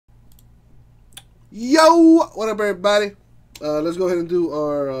Yo, what up, everybody? Let's go ahead and do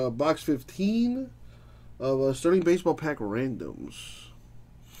our box 15 of Sterling Baseball Pack Randoms.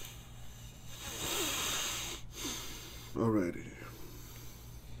 Alrighty.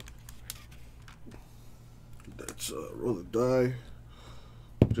 Let's roll the die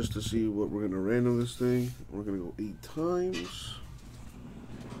just to see what we're going to random this thing. We're going to go 8 times.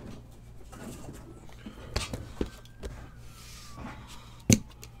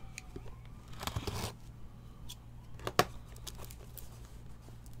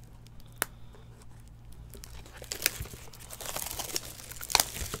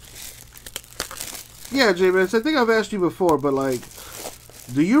 Yeah, J-Mans, I think I've asked you before, but, like,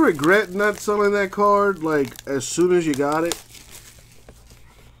 do you regret not selling that card, like, as soon as you got it?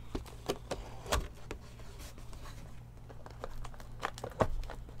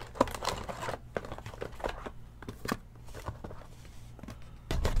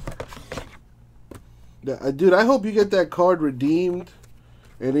 Yeah, dude, I hope you get that card redeemed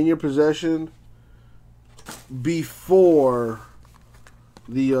and in your possession before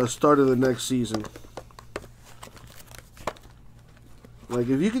the start of the next season. Like,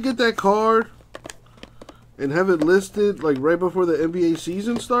 if you could get that card and have it listed, like, right before the NBA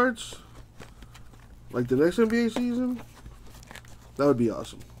season starts, like the next NBA season, that would be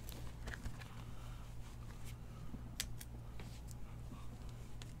awesome.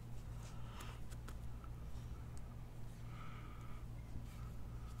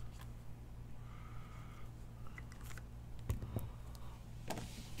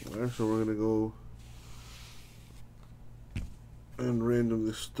 Alright, so we're going to go and random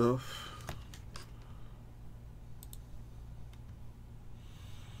this stuff.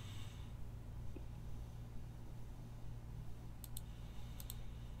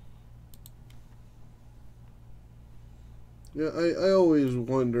 Yeah, I always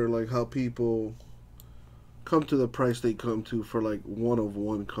wonder, like, how people come to the price they come to for, like,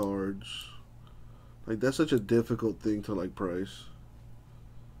 one-of-one cards. Like, that's such a difficult thing to, like, price.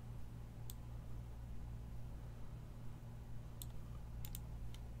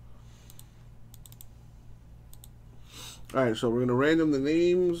 Alright, so we're going to random the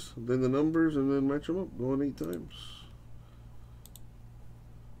names, then the numbers, and then match them up. Going 8 times.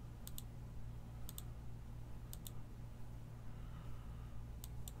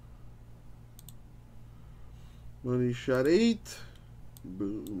 Money shot 8.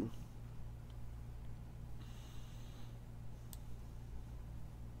 Boom.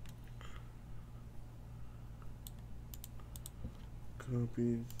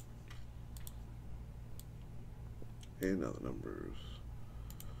 Copy. And now the numbers.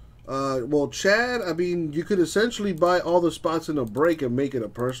 Well, Chad, I mean, you could essentially buy all the spots in a break and make it a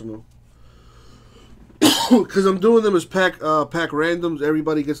personal. Because I'm doing them as pack randoms.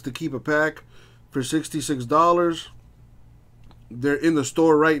 Everybody gets to keep a pack for $66. They're in the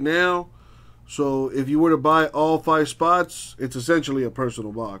store right now. So if you were to buy all 5 spots, it's essentially a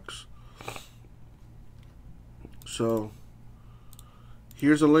personal box. So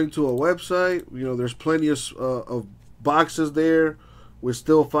here's a link to a website. You know, there's plenty of boxes there with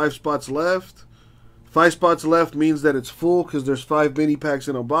still 5 spots left. 5 spots left means that it's full because there's 5 mini packs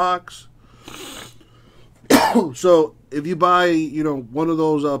in a box. So if you buy, you know, one of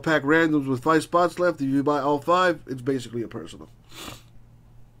those pack randoms with 5 spots left, if you buy all 5, it's basically a personal.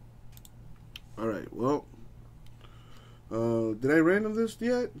 All right, well, did I random this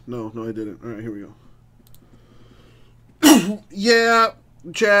yet? No, I didn't. All right, here we go. Yeah,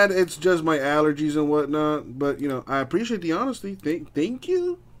 Chad, it's just my allergies and whatnot, but, you know, I appreciate the honesty. Thank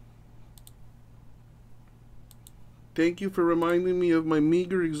you. Thank you for reminding me of my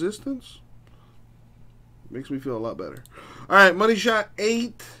meager existence. Makes me feel a lot better. All right, money shot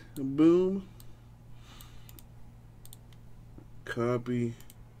 8. Boom. Copy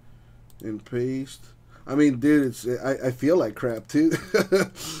and paste. I mean, dude, I feel like crap too.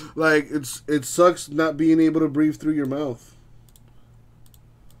 Like it sucks not being able to breathe through your mouth.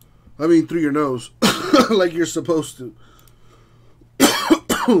 I mean, through your nose, like you're supposed to.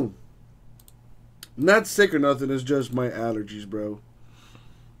 Not sick or nothing. It's just my allergies, bro.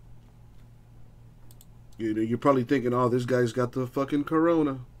 You know, you're probably thinking, oh, this guy's got the fucking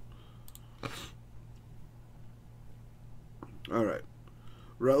corona. All right.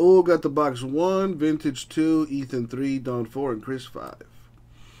 Raul got the box 1, Vintage 2, Ethan 3, Don 4, and Chris 5.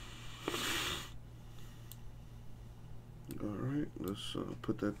 All right, let's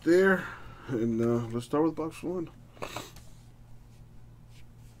put that there. And let's start with box 1.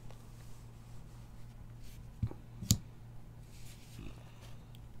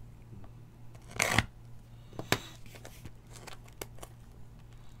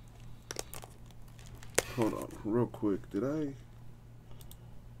 Hold on, real quick. Did I?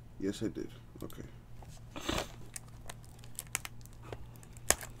 Yes, I did. Okay.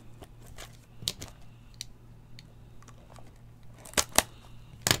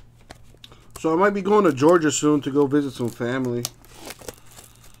 So I might be going to Georgia soon to go visit some family.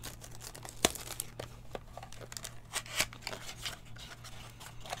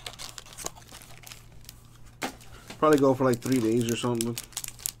 Probably go for like 3 days or something.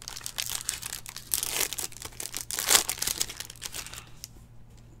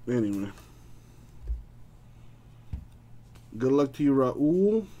 Anyway. Good luck to you,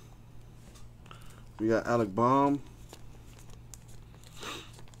 Raul. We got Alec Baum.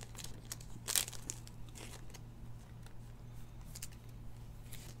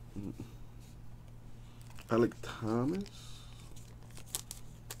 Alec Thomas.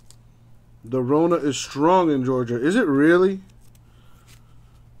 The Rona is strong in Georgia. Is it really?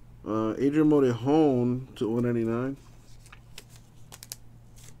 Adrian Morejon to 199.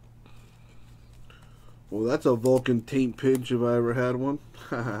 Well, that's a Vulcan taint pinch if I ever had one.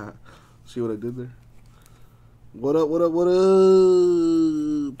 See what I did there? What up, what up, what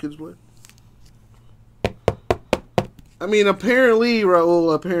up? Kids play? I mean, apparently,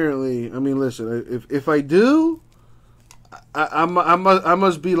 Raul, apparently. I mean, listen, if I do, I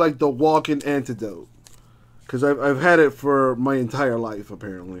must be like the walking antidote. Because I've had it for my entire life,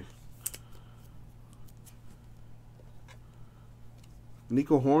 apparently.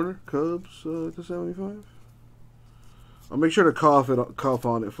 Nico Horner, Cubs, to 75. I'll make sure to cough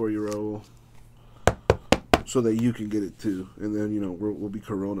on it for you, Raul. So that you can get it too. And then, you know, we'll be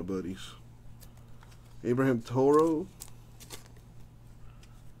Corona buddies. Abraham Toro.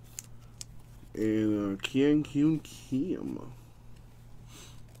 And Kian Kyun Kim.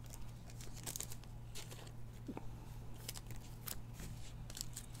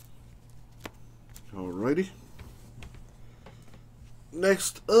 Alrighty.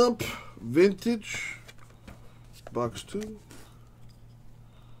 Next up, vintage box 2.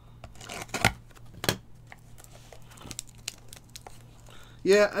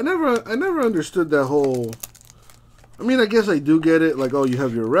 Yeah, I never understood that whole. I mean, I guess I do get it. Like, oh, you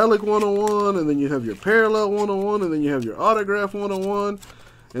have your relic 101, and then you have your parallel 101, and then you have your autograph 101,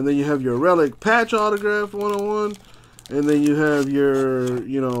 and then you have your relic patch autograph 101, and then you have your,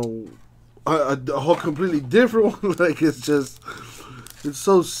 you know, a whole completely different one. Like, it's just, it's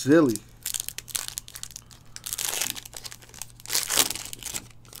so silly.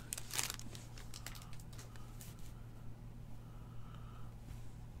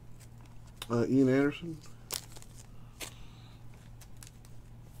 Ian Anderson.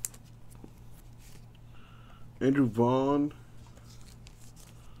 Andrew Vaughn.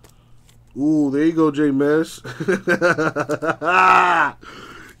 Ooh, there you go, J Mess.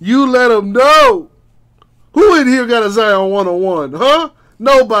 You let him know. Who in here got a Zion 101, huh?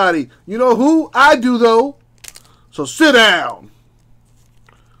 Nobody. You know who? I do, though. So sit down.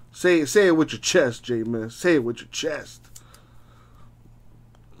 Say it with your chest, J Mess. Say it with your chest.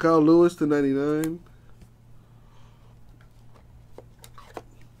 Kyle Lewis to 99.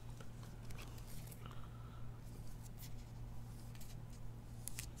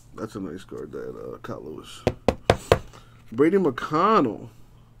 That's a nice card, that Kyle Lewis. Brady McConnell,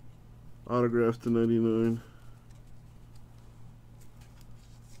 autographed to 99.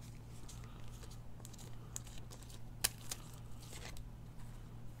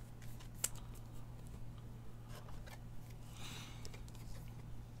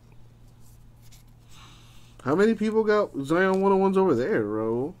 How many people got Zion 101s over there,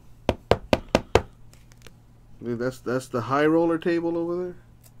 Ro? I mean, that's the high roller table over there.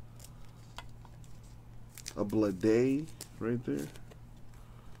 A Blade right there.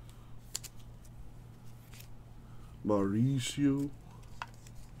 Mauricio.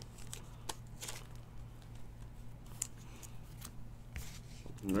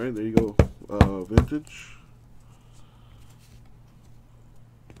 All right, there you go. Vintage.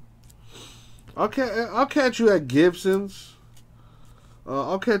 I'll catch you at Gibson's.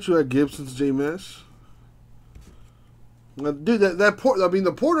 I'll catch you at Gibson's, J-Mess. Dude,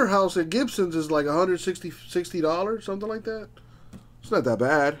 the porterhouse at Gibson's is like $60, something like that. It's not that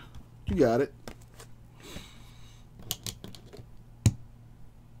bad. You got it.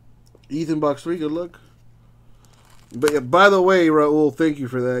 Ethan box 3, good luck. But yeah, by the way, Raul, thank you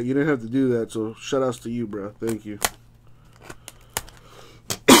for that. You didn't have to do that, so shout outs to you, bro. Thank you.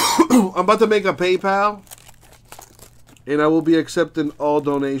 I'm about to make a PayPal, and I will be accepting all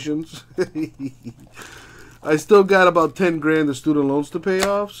donations. I still got about 10 grand of student loans to pay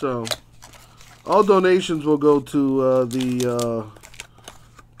off, so all donations will go to the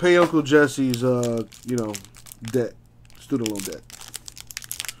pay Uncle Jesse's, you know, debt, student loan debt.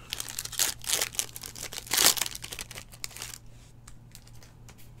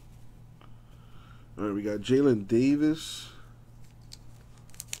 All right, we got Jalen Davis.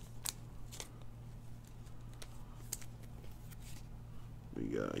 We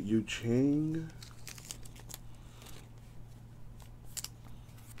got Yu Chang.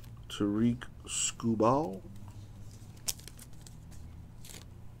 Tariq Skubal.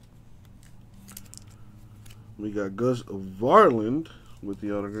 We got Gus Varland with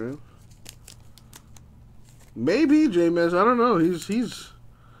the autograph. Maybe J-Mess, I don't know. He's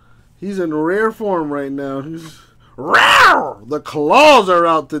in rare form right now. He's rare. The claws are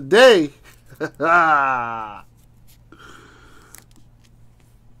out today.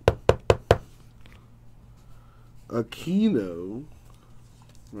 Aquino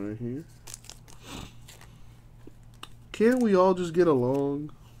right here. Can't we all just get along?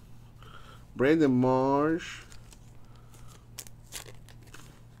 Brandon Marsh.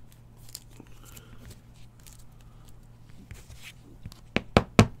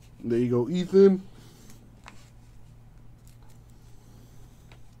 There you go, Ethan.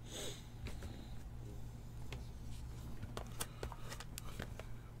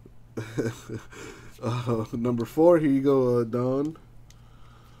 Number 4, here you go, Don.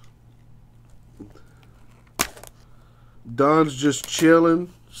 Don's just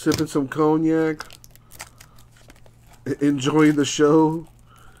chilling, sipping some cognac, enjoying the show,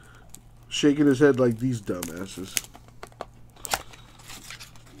 shaking his head like these dumbasses.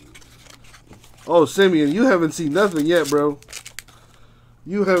 Oh, Simeon, you haven't seen nothing yet, bro.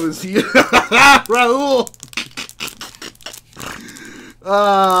 You haven't seen Raul.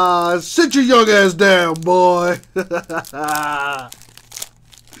 Sit your young ass down, boy.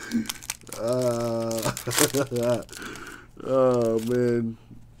 Oh, man.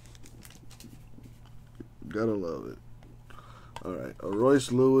 Gotta love it. All right, a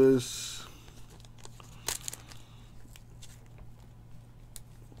Royce Lewis.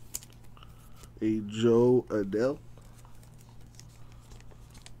 A Joe Adele.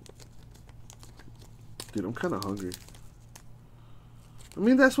 Dude, I'm kind of hungry. I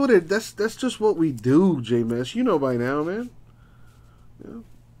mean, that's just what we do, J-Mesh. You know by now, man. You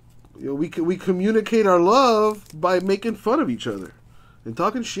know, we communicate our love by making fun of each other and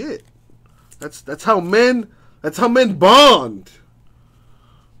talking shit. That's how men bond.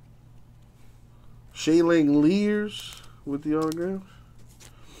 Shaylang Lears with the autograph.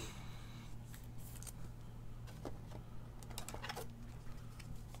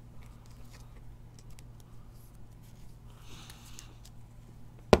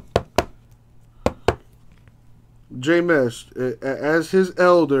 J-Mesh, as his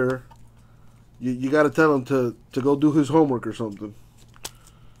elder, you got to tell him to go do his homework or something.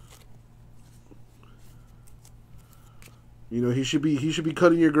 You know, he should be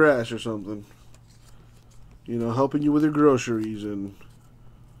cutting your grass or something. You know, helping you with your groceries and,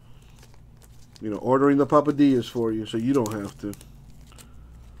 you know, ordering the papadillas for you so you don't have to.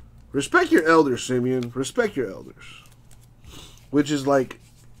 Respect your elders, Simeon. Respect your elders. Which is like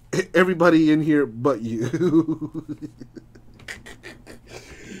everybody in here but you.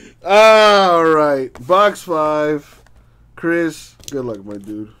 All right. Box 5. Chris, good luck, my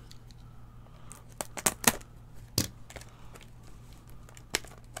dude.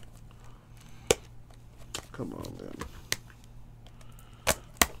 Come on, man.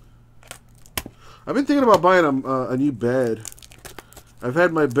 I've been thinking about buying a new bed. I've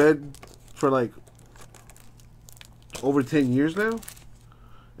had my bed for like over 10 years now.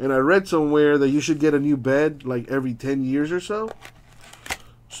 And I read somewhere that you should get a new bed like every 10 years or so.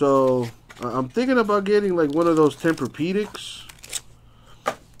 So I'm thinking about getting like one of those Tempur-Pedics.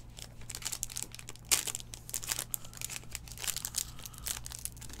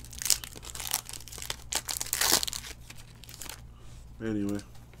 Anyway.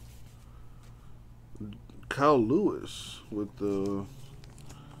 Kyle Lewis with the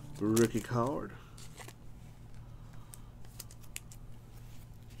Ricky Coward.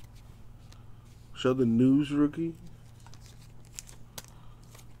 Sheldon News rookie.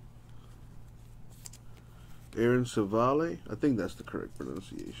 Aaron Savale. I think that's the correct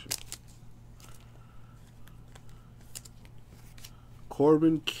pronunciation.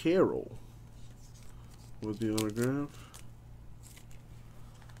 Corbin Carroll with the autograph.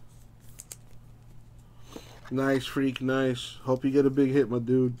 Nice, Freak. Nice. Hope you get a big hit, my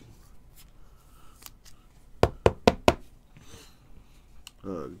dude.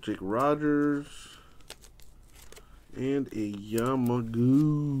 Jake Rogers. And a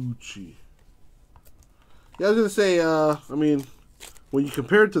Yamaguchi. Yeah, I was going to say, I mean, when you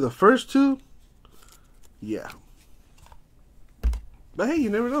compare it to the first two, yeah. But hey, you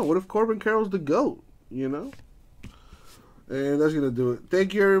never know. What if Corbin Carroll's the GOAT, you know? And that's going to do it.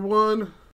 Thank you, everyone.